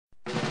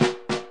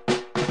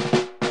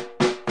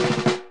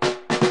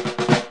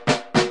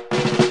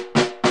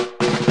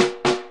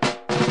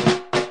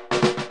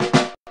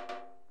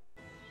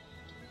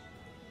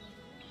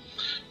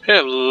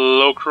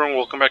Hello crew and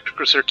welcome back to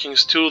Crusader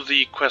Kings 2,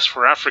 the quest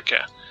for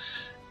Africa.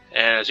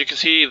 And as you can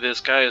see, this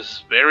guy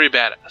is very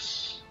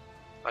badass.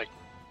 Like,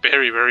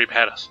 very, very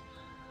badass.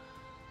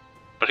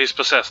 But he's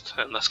possessed,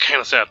 and that's kind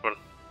of sad, but...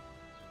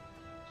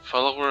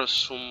 Follower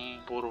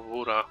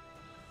Sumburubura.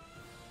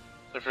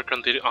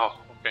 Oh,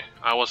 okay.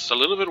 I was a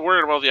little bit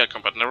worried about the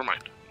icon, but never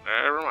mind.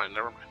 Never mind.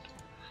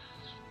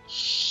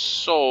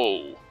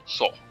 So...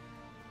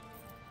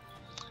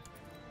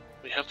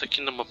 We have the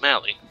Kingdom of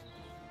Mali.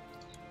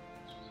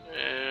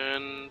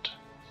 And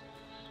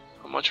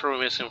how much are we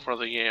missing for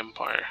the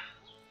Empire?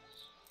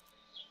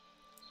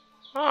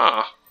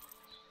 Ah,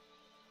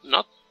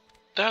 not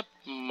that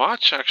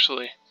much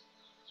actually.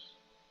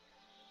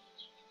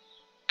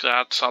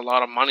 That's a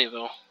lot of money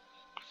though.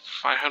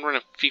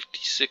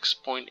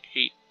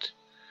 556.8.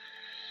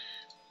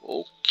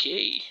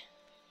 Okay.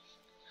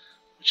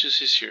 Which is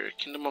this here?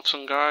 Kingdom of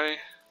Songhai.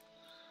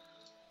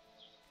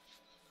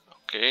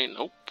 Okay,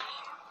 nope.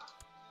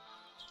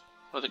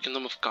 Or the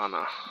Kingdom of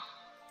Ghana.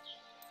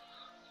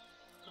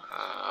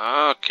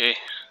 Okay,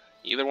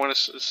 either one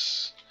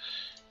is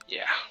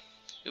yeah,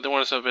 either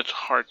one is a bit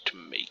hard to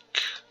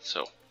make.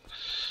 So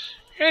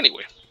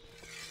anyway,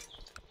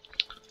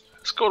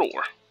 let's go to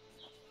war.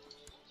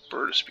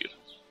 Bird dispute.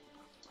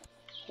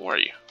 Who are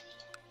you?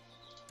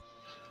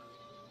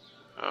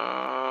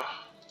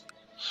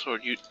 So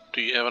do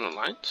you have an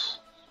alliance?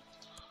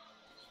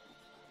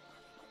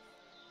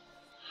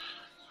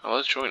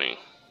 Allies joining.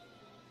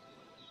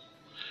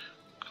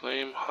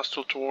 Claim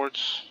hostile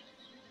towards.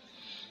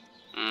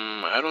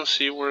 I don't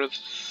see where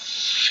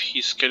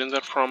he's getting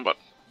that from, but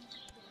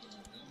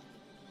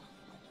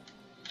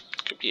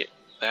it could be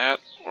that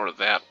or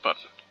that, but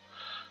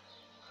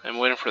I'm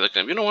waiting for the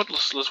claim. You know what?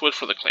 Let's wait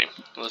for the claim.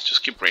 Let's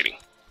just keep raiding.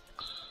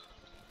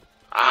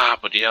 Ah,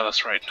 but yeah,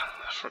 that's right.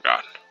 I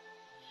forgot.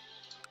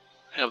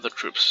 I have the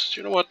troops.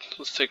 You know what?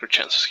 Let's take our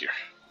chances here.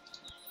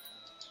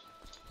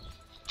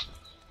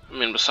 I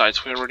mean,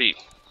 besides, we already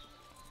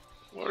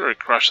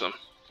crushed them.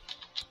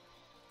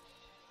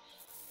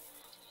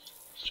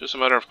 Just a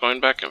matter of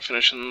going back and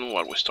finishing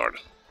what we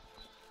started.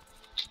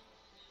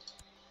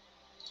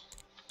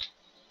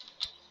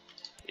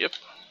 Yep.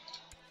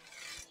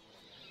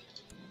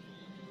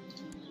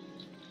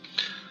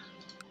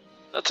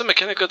 That's a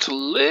mechanic that's a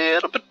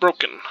little bit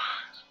broken,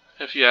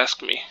 if you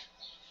ask me.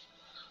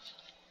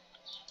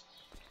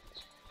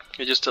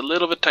 It's just a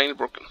little bit tiny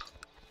broken.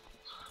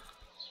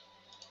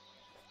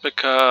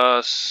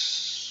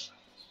 Because...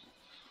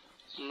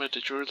 Met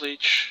the Druid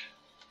Leech.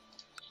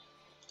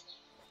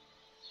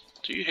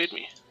 Do you hate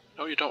me?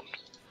 No, you don't.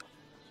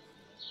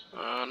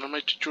 Not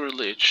my Druid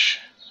Leech.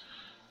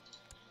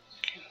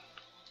 King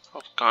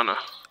of Ghana.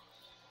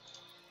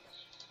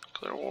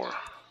 Declare war.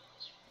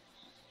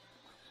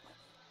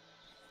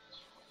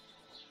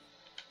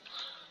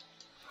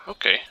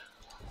 Okay.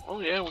 Oh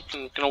yeah, we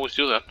can always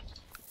do that.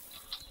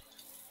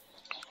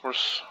 Of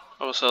course,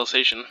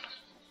 vassalization.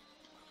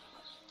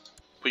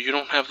 But you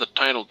don't have the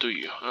title, do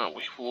you? Oh,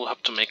 we will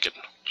have to make it.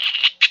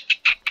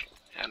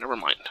 Yeah, never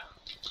mind.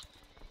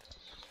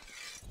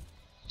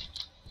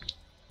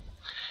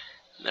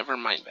 Never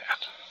mind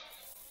that.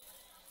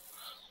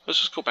 Let's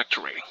just go back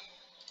to raiding.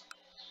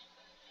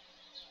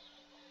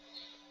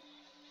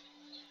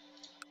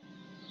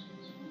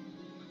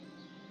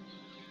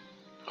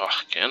 Oh,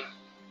 again?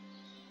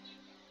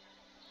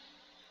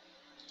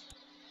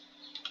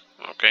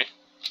 Okay.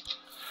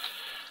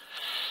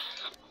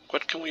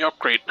 What can we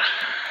upgrade?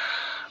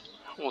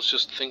 I was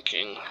just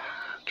thinking...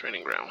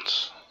 Training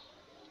grounds.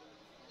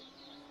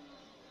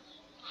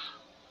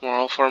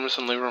 Moral farmers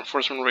and labor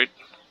enforcement rate.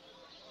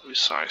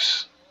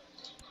 Resize.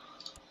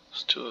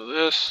 Let's do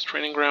this.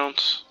 Training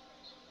grounds.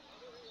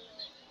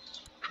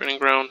 Training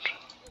ground.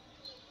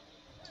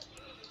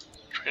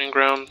 Training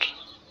ground.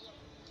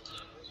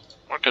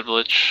 Market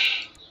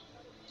village.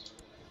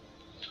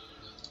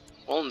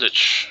 Wallen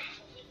ditch.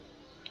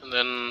 And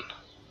then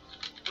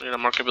we need a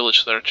market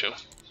village there too.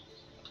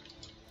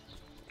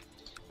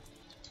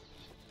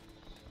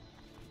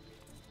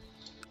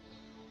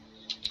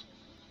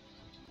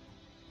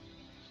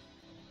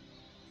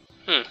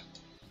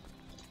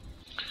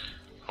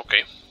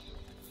 Okay.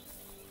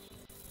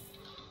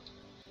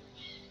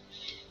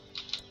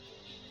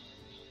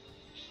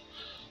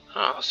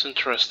 Ah, that's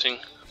interesting.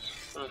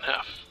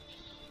 1.5.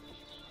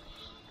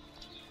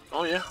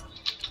 Oh yeah.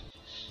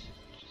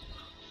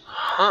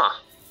 Huh.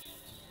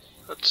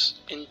 That's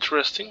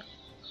interesting.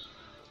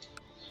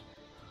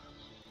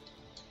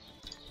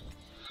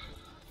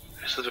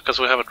 Is it because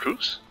we have a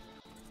truce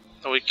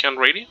that we can't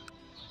raid you?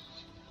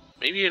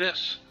 Maybe it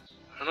is.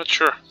 I'm not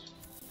sure.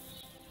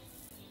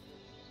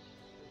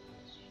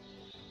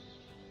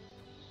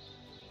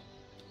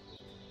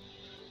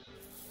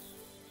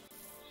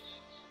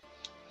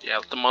 Yeah,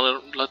 let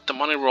the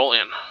money roll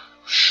in.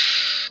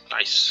 Shh,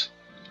 nice.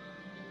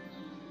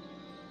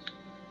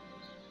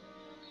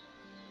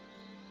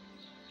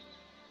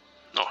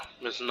 No,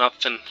 there's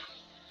nothing.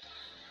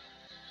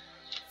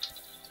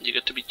 You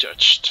get to be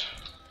judged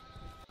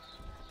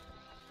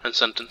and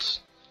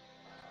sentenced.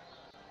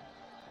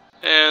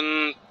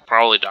 And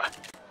probably die.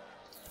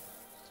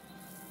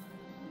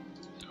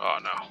 Oh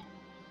no.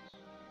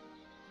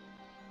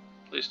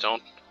 Please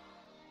don't.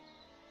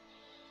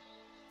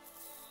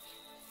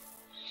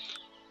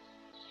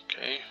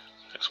 Okay,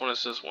 next one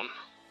is this one.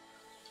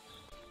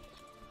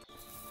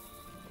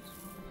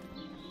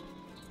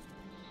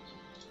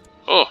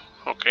 Oh,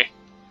 okay.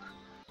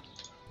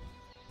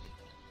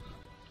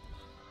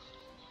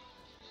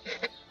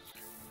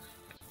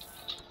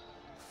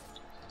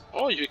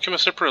 Oh, you became a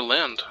separate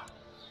land.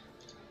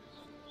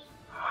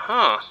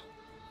 Huh.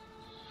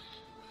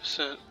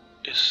 So,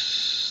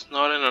 it's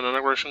not in an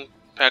aggression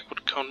pack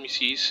would count me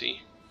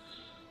easy.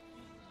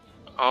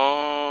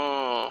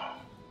 Oh,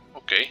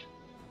 okay.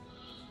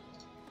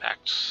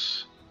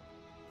 Pacts.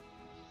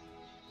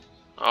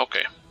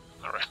 Okay,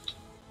 all right.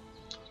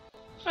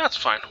 That's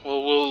fine.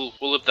 We'll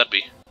let that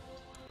be.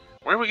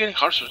 Where are we getting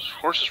horses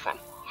from?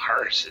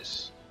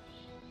 Horses.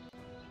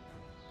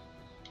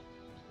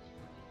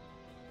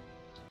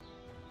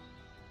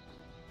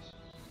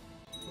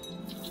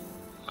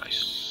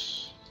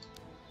 Nice.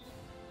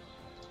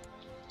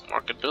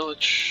 Market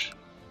village.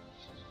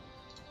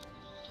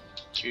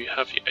 You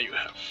have, yeah, you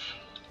have.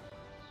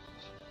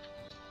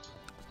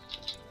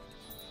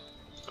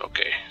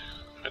 Okay,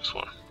 next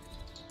one.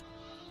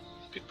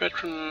 Big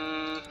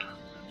patron,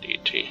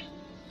 deity.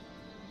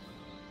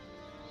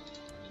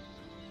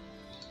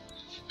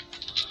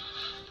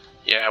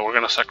 Yeah, we're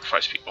gonna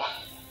sacrifice people.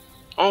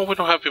 Oh, we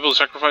don't have people to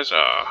sacrifice?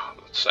 Ah,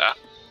 that's sad.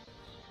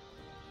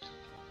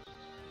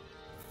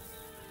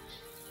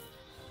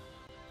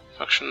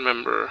 Faction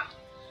member.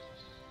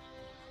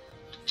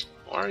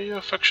 Why are you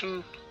a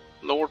faction?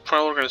 Lower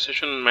trial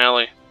organization in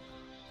Mali.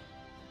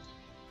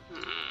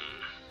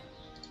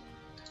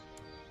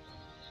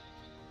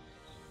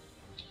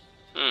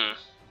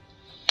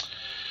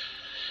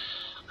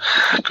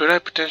 Could I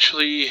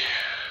potentially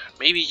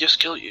maybe just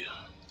kill you?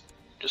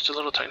 Just a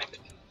little tiny bit.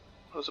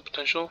 What is the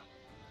potential?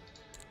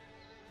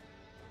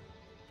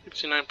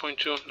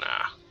 59.2?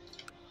 Nah.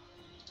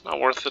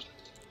 Not worth it.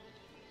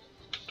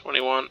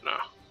 21? Nah.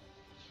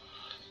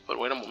 But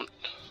wait a moment.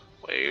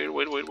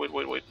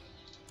 Wait.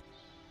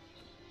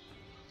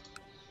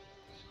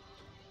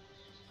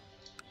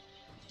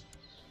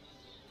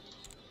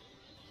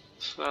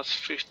 So that's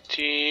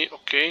 50,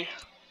 okay.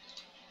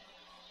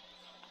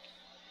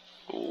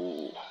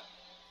 Ooh.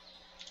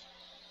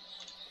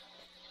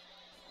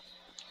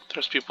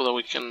 There's people that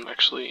we can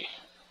actually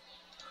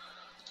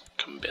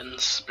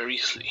convince very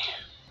easily.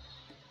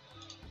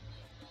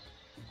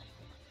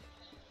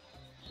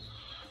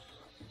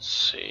 Let's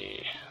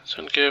see.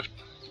 Send gift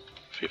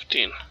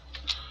 15.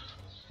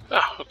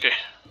 Ah, okay.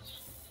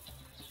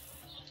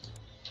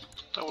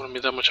 That wouldn't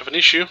be that much of an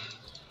issue.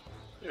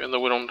 Even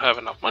though we don't have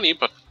enough money,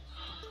 but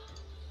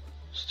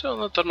still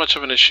not that much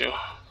of an issue.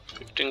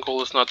 15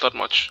 gold is not that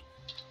much.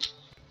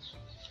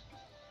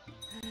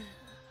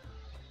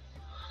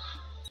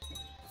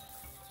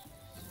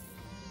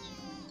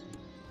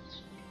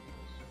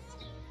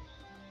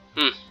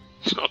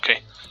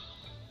 Okay.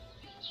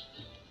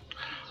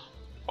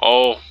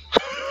 Oh.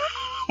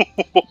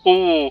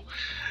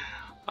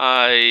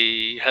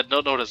 I had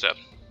not noticed that.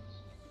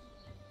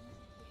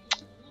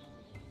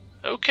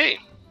 Okay.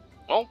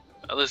 Well,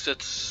 at least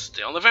it's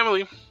still in the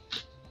family.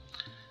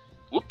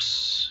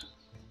 Whoops.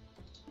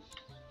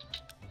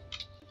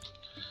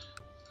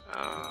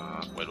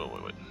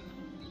 Wait.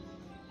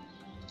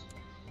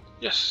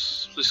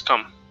 Yes, please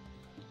come.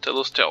 Tell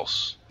us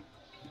tales.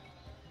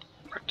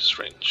 Practice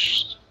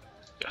range.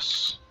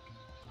 Yes.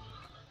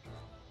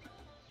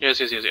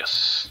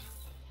 Yes.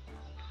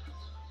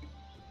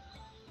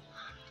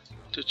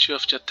 Duchy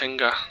of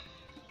Jatenga.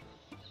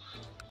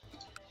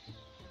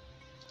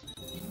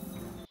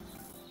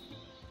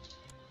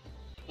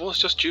 Well, it's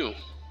just you.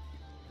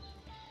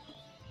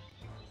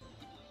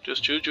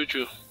 Just you.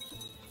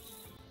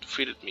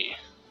 Defeated me.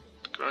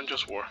 The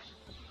Grandiose War.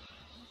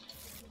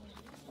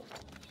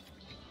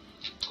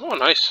 Oh,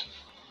 nice.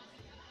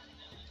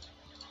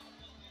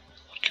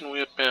 What can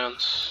we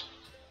advance?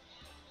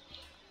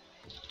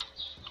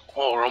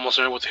 Oh, we're almost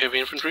there with heavy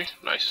infantry.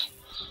 Nice.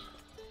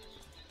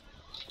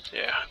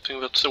 Yeah, I think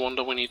that's the one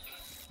that we need.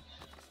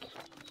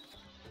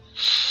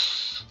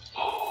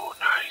 Oh,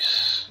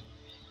 nice.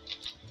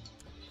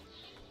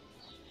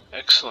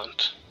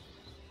 Excellent.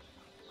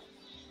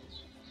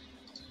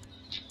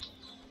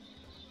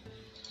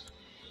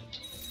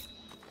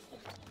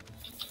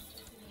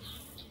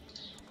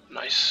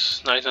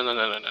 Nice.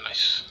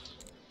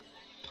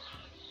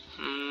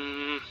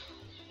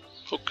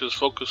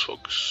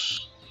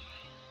 Focus.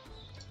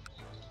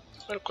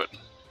 Very good.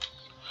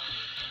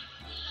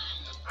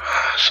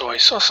 So I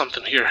saw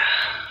something here.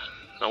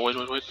 No, wait.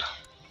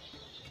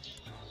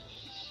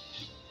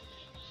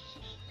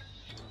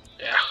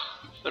 Yeah,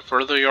 the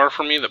further you are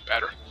from me, the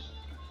better.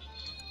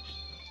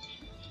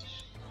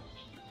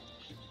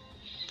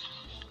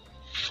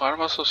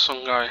 Farvas of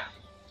Songhai.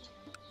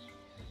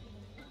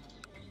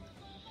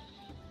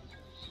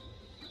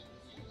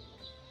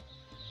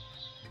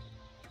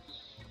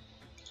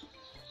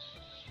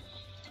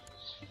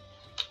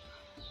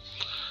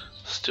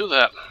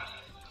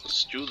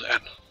 Let's do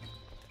that.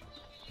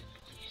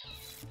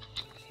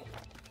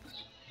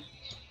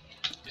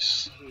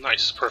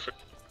 Nice, perfect.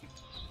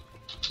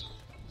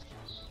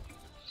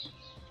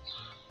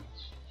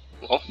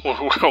 Well,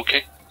 we're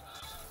okay.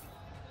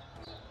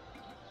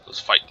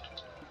 Let's fight.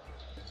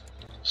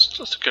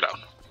 Let's take it out.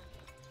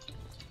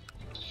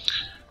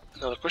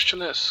 Now the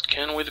question is,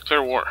 can we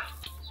declare war?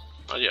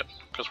 Not yet,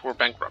 because we're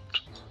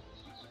bankrupt.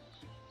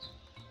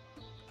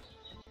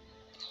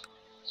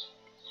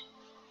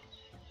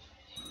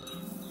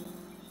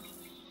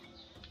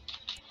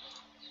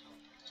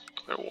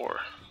 Declare war.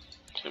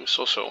 Claim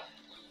so-so.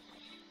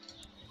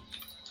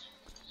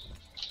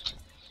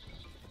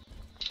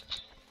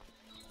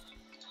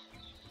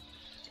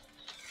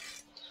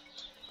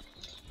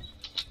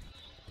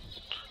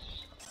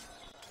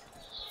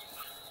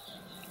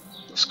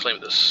 Let's claim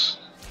this.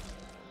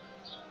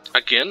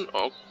 Again?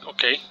 Oh,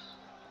 okay.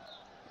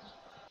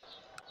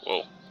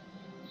 Whoa.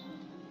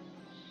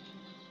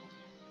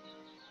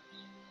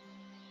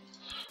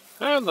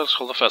 And let's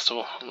hold a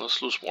festival.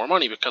 Let's lose more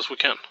money because we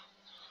can.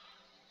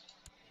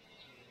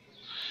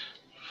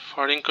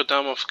 Farin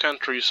Kodam of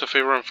Kantor use a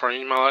favor on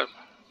Farin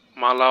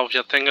Malav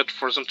Yatenga to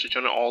force them to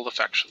join all the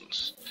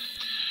factions.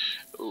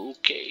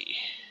 Okay.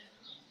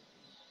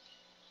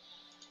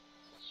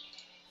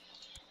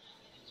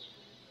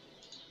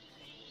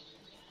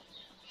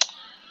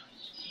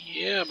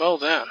 Yeah,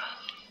 about that.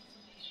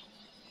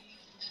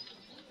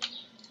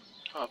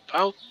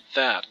 About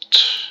that.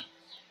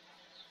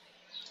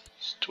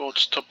 Let's do out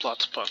stop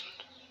lot spot.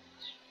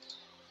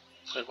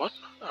 Wait, what?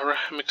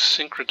 Arahamic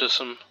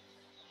syncretism.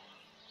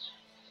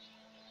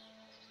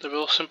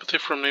 Develop sympathy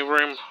from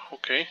neighboring.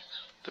 Okay.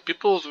 The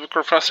people of the book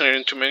are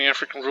fascinated to many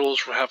African rulers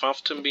who have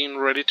often been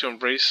ready to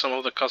embrace some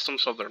of the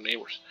customs of their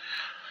neighbors.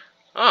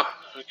 Ah,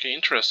 okay,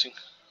 interesting.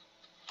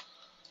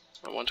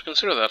 I want to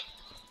consider that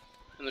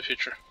in the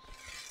future.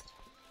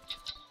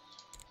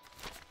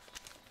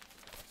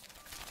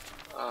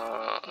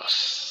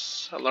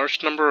 A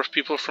large number of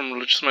people from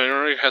religious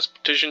minority has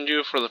petitioned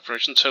you for the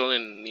Persian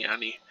settlement in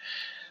Niani.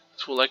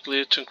 This will likely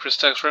lead to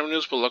increased tax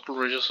revenues, but local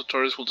religious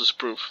authorities will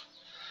disapprove.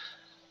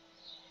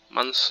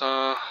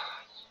 Mansa...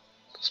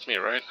 That's me,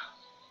 right?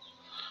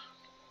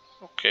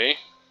 Okay.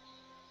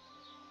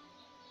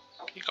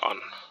 Be gone.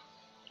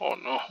 Oh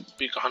no,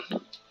 be gone.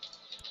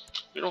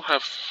 We don't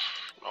have...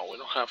 No, we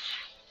don't have...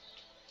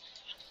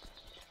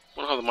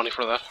 We don't have the money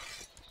for that.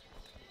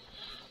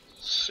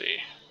 Let's see.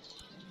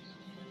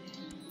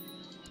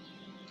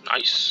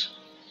 Nice.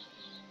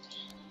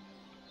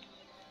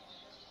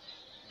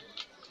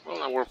 Well,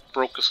 now we're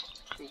broke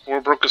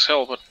as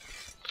hell, but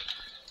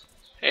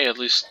hey, at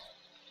least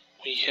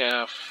we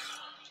have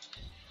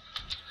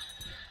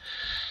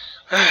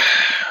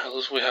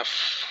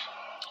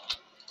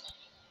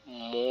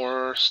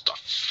more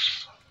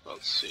stuff.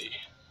 Let's see.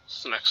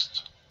 What's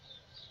next?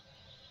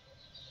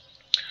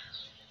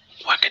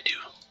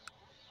 Wackadoo.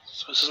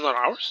 So this is not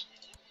ours?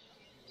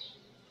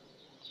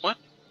 What?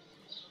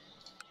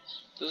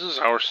 This is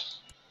ours.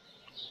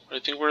 I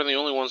think we're the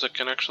only ones that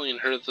can actually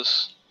inherit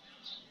this.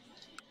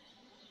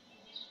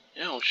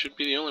 Yeah, we should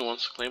be the only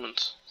ones,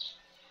 claimants.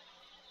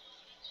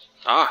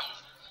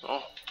 Ah,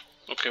 oh,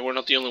 okay, we're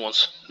not the only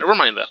ones. Never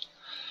mind that.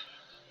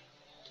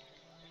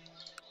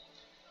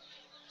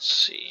 Let's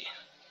see.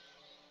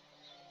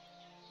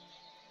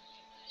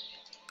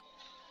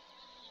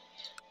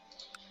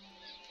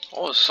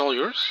 Oh, it's all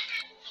yours?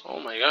 Oh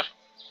my god.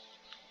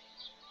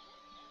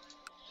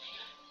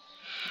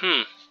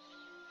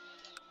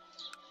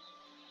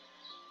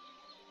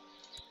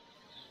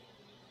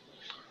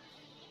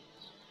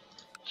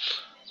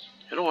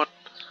 You know what?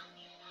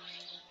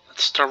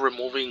 Let's start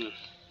removing...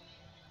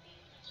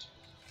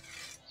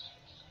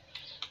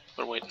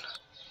 But wait.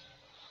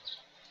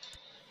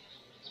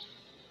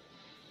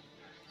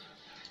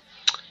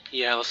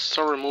 Yeah, let's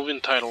start removing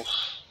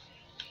titles.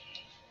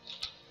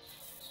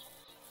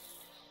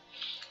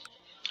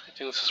 I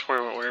think this is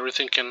where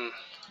everything can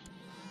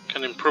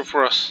improve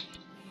for us.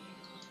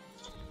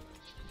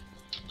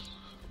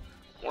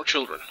 More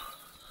children.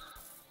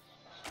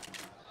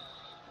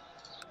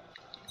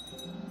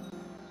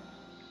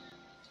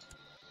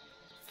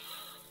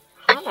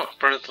 Oh,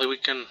 apparently we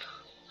can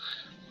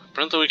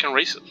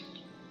race it.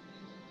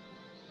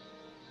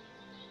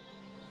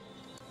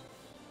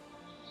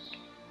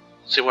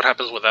 See what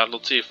happens with that.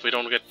 Let's see if we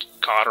don't get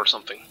caught or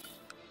something.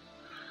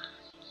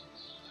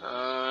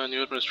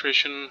 New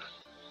administration.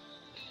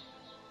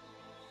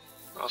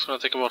 That's gonna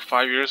take about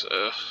 5 years.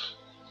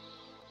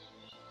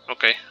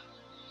 Okay.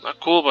 Not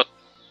cool, but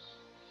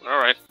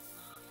alright.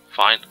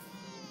 Fine.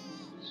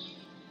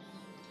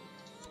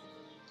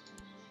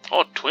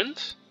 Oh,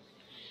 twins?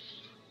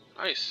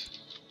 Nice.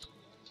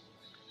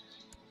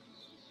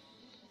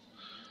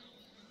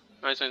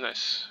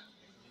 Nice.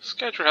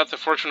 Scatter had the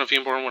fortune of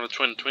being born with a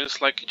twin.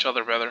 Twins like each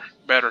other better.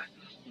 Blah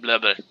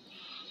blah.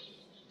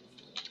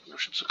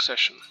 Leadership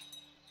succession.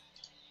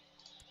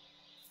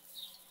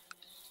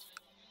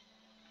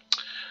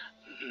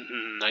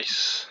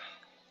 Nice.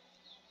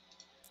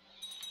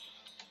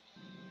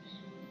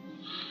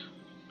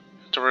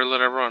 To really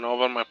let everyone know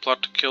about my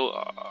plot to kill.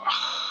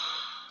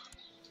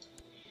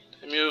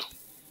 Damn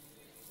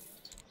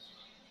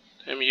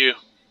you.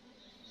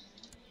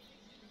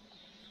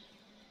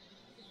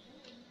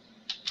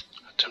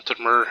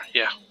 murder,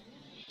 yeah.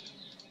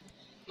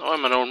 No,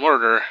 I'm an own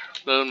murderer.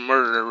 The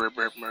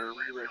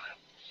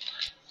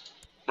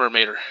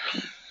mermaider.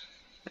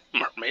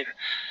 Mermaider.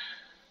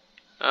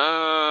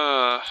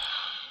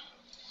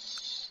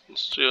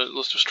 Let's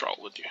do straw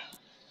with you.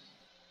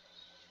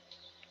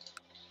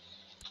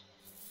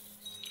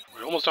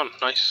 We're almost done.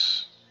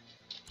 Nice.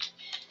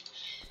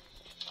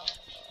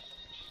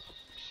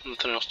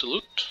 Nothing else to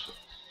loot.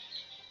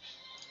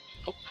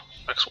 Nope.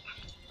 Next one.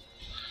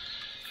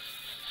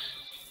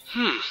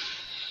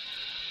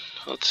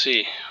 Let's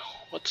see.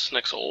 What's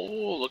next?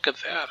 Oh, look at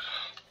that.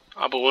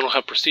 Ah, but we don't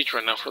have prestige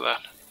right now for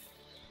that.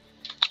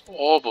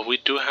 Oh, but we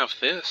do have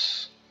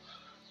this.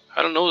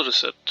 I don't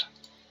notice it.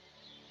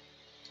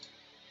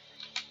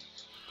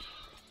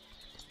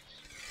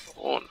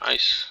 Oh,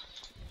 nice.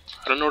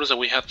 I don't notice that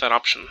we had that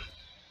option.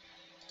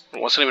 I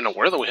wasn't even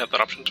aware that we had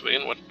that option to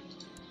begin with.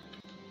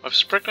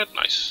 Wife's pregnant?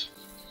 Nice.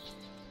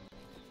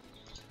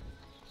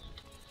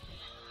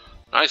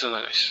 Nice and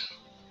nice.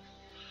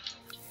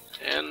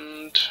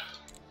 And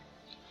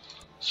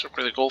let's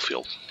upgrade the gold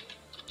field.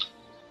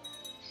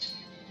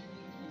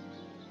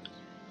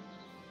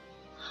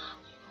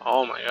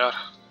 Oh my god.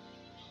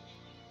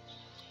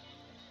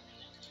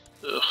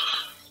 Ugh.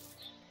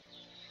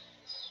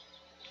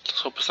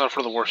 Let's hope it's not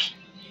for the worst.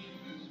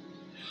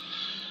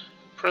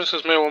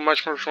 Princess May was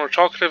much more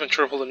talkative and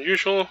cheerful than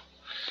usual.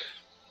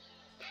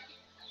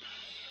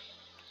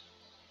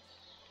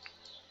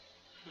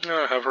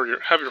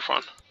 Have your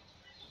fun.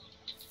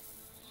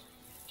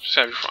 Just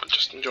have your fun.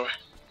 Just enjoy.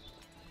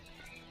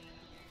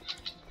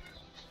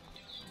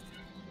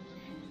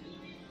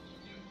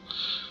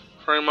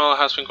 Farimala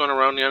has been going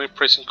around Yanni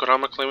praising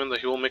Kurama, claiming that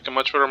he will make a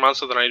much better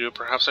monster than I do.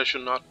 Perhaps I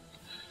should not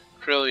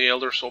treat the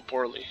elder so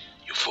poorly.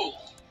 You fool!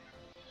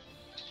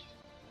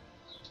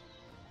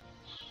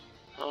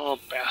 Oh,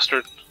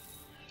 bastard.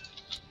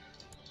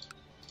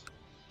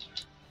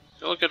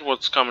 Look at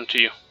what's coming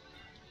to you.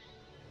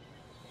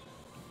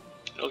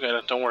 You'll get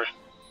it, don't worry.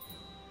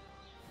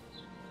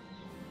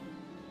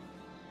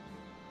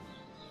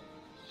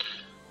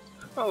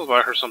 I'll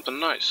buy her something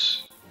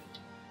nice.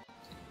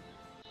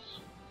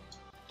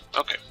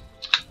 Okay.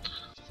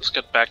 Let's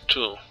get back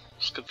to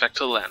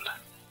the land.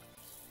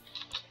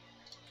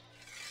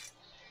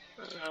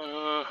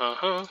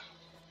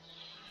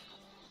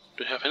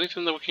 Do we have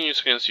anything that we can use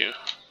against you?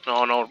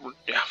 No,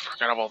 yeah,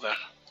 forgot about that.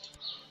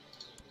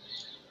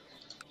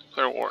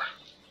 Declare war.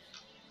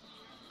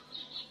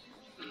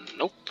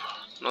 Nope,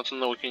 nothing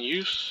that we can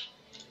use.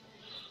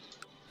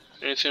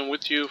 Anything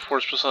with you for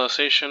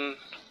specialization?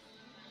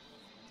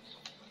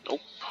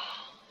 Nope.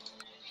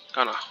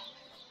 Kinda.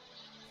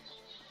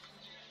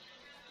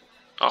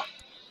 Oh,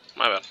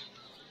 my bad.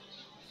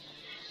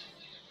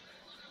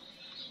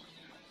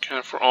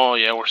 Oh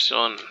yeah, we're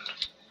still in.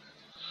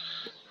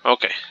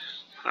 Okay.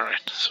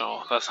 Alright,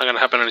 so that's not gonna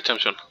happen anytime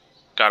soon.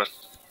 Got it.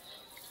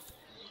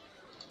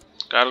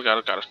 Got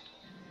it.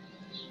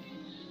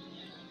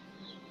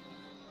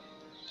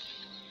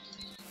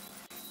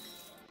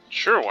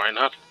 Sure, why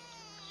not?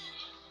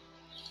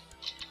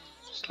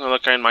 It's not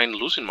like I mind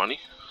losing money.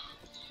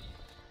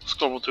 Let's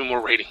go do more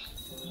raiding.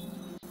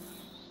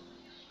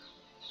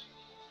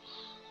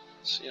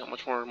 Let's see how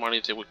much more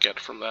money they would get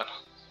from that.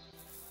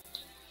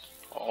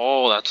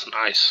 Oh, that's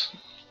nice.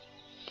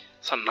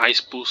 It's a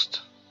nice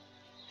boost.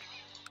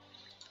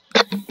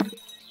 Let's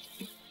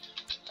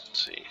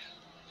see.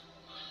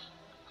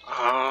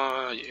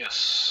 Ah,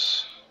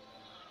 yes.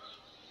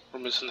 We're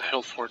missing the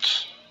hill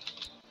forts.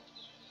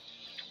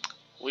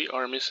 We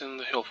are missing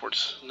the hill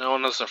forts.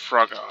 Known as the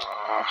Frog.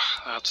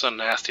 Ah, that's a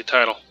nasty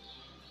title.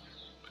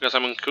 Because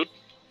I'm in Coot?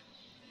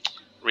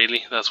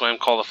 Really? That's why I'm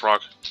called a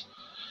frog.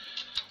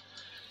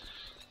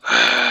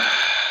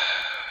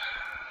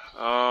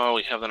 Oh,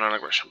 we have the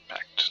non-aggression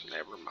pact.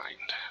 Never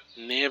mind.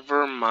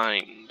 Never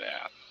mind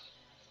that.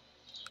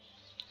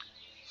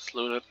 Let's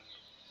loot it.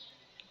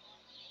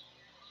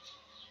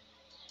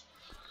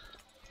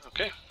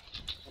 Okay.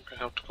 We're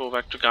gonna have to go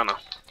back to Ghana.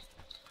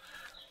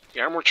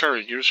 The Armored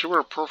Chariot. You receive a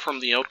report from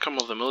the outcome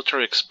of the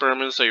military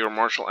experiments that your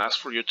marshal asked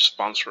for you to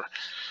sponsor.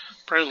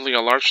 Apparently,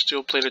 a large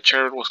steel-plated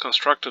chariot was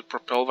constructed,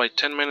 propelled by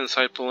 10 men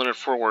inside, pulling it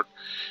forward.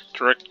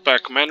 Directed by a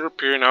commander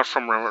peering out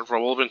from a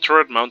revolving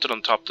turret mounted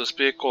on top. This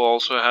vehicle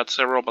also had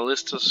several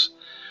ballistas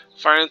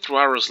firing through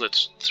arrow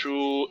slits.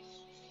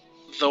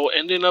 Though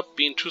ending up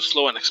being too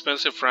slow and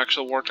expensive for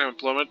actual wartime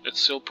employment, it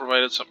still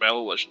provided some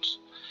battle legends.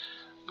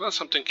 Glad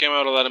something came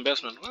out of that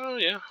investment. Well,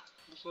 yeah,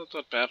 it's not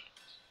that bad.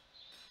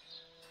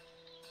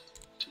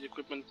 The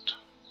equipment.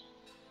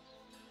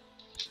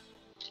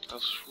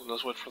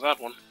 Let's wait for that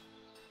one.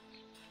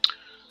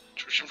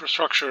 Church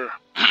infrastructure.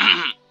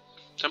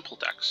 Temple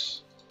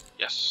tax.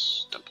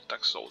 Yes, temple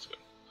tax is always good.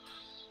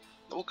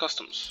 Noble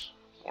customs.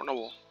 More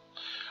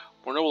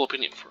noble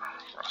opinion for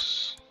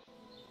us.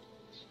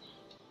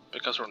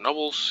 Because our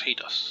nobles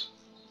hate us.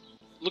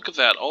 Look at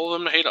that, all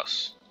of them hate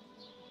us.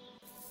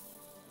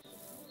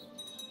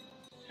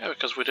 Yeah,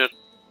 because we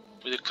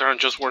declare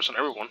unjust wars on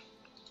everyone.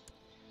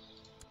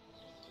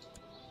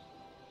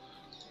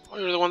 Oh,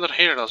 you're the one that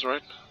hated us,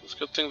 right? It's a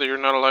good thing that you're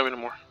not alive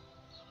anymore.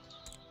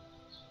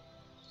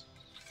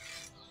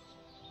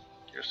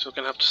 Still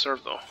gonna have to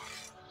serve though.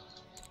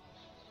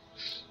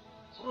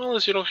 Well, at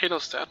least you don't hate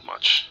us that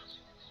much.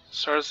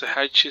 Serves the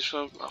High Chief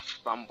of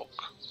Bambok.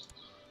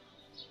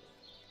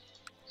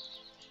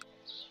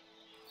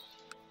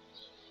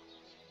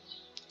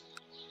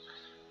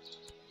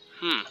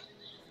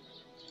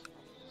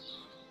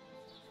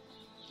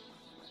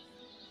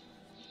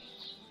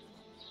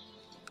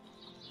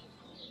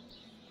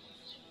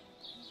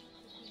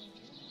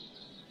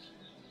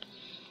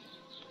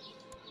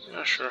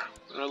 Yeah, sure.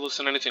 We're not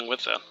losing anything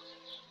with that.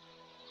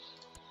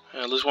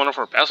 At least one of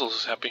our vassals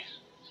is happy.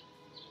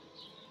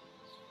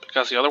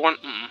 Because the other one,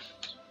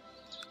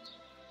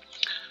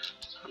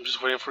 I'm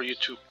just waiting for you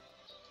to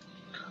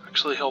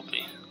actually help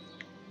me.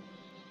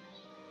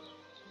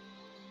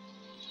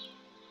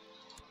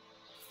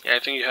 Yeah, I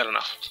think you had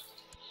enough.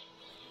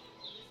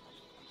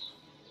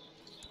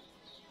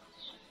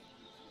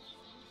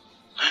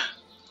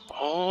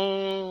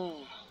 Oh.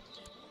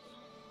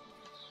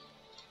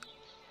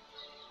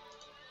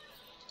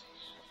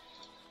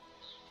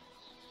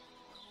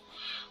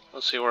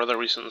 Let's see, what are the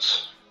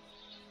reasons?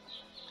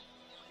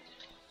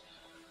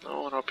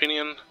 No, an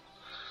opinion.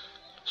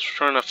 It's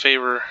return a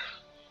favor,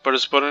 but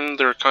it's putting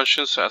their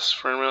conscience as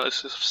firmly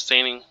as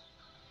abstaining.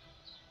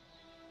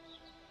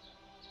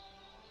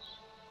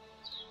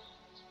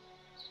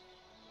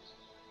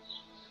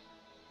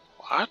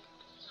 What?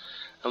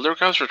 Elder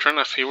Counts return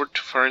a favor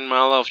to Farin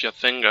Mala of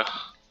Yathenga,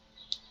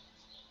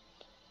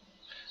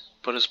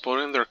 but is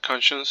putting their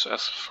conscience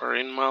as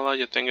Farin Mala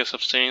Yathenga is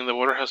abstaining. The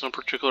voter has no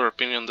particular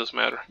opinion on this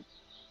matter.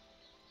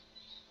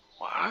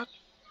 What?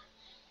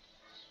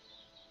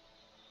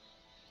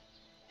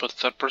 But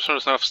that person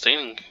is not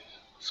abstaining.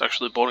 It's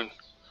actually voting.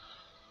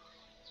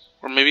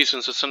 Or maybe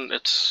since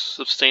it's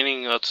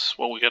abstaining, that's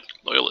what we get,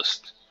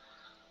 loyalist.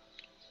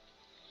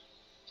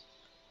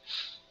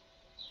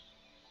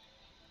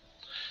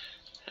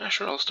 Yeah,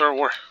 sure, I'll start a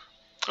war.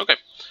 Okay.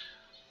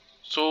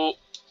 So,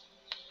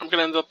 I'm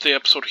gonna end up the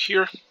episode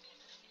here.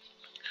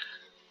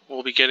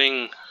 We'll be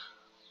getting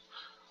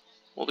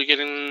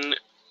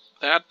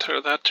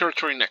that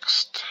territory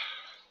next.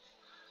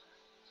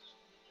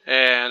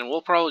 And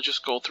we'll probably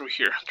just go through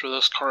here, through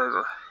this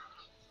corridor.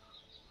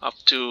 Up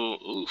to,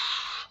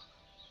 oof.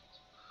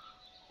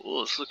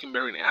 Ooh, it's looking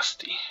very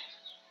nasty.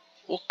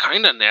 Well,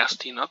 kinda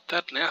nasty, not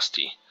that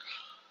nasty.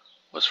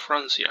 What's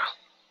Francia?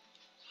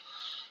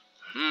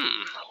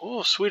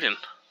 Oh, Sweden.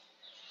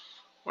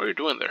 What are you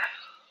doing there?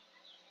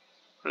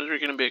 What is you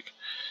getting big?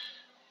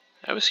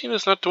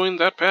 Abyssinia's not doing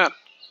that bad.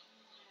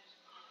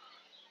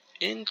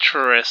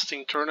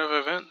 Interesting turn of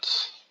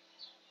events.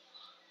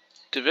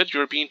 Tibet,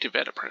 you're being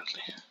Tibet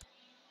apparently.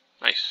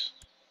 Nice.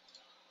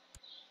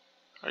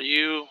 Are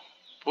you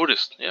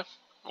Buddhist? Yeah.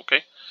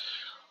 Okay.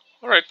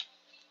 Alright.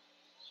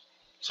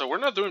 So we're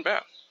not doing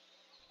bad.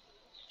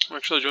 I'm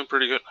actually doing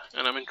pretty good.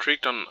 And I'm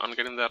intrigued on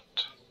getting that.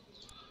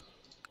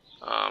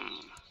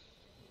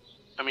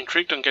 I'm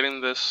intrigued on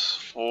getting this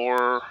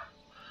for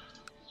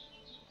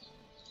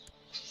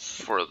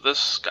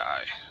this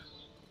guy.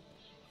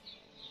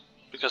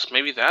 Because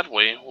maybe that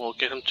way we'll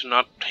get him to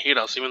not hate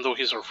us even though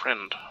he's our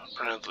friend,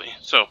 apparently.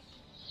 So,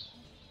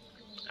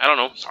 I don't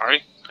know.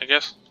 Sorry, I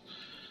guess.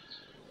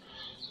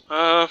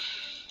 So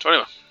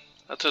anyway,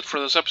 that's it for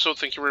this episode.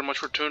 Thank you very much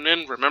for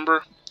tuning in.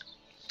 Remember,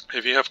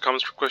 if you have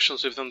comments or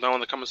questions, leave them down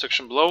in the comment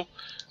section below.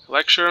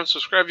 Like, share, and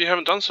subscribe if you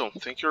haven't done so.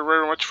 Thank you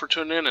very much for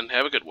tuning in, and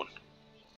have a good one.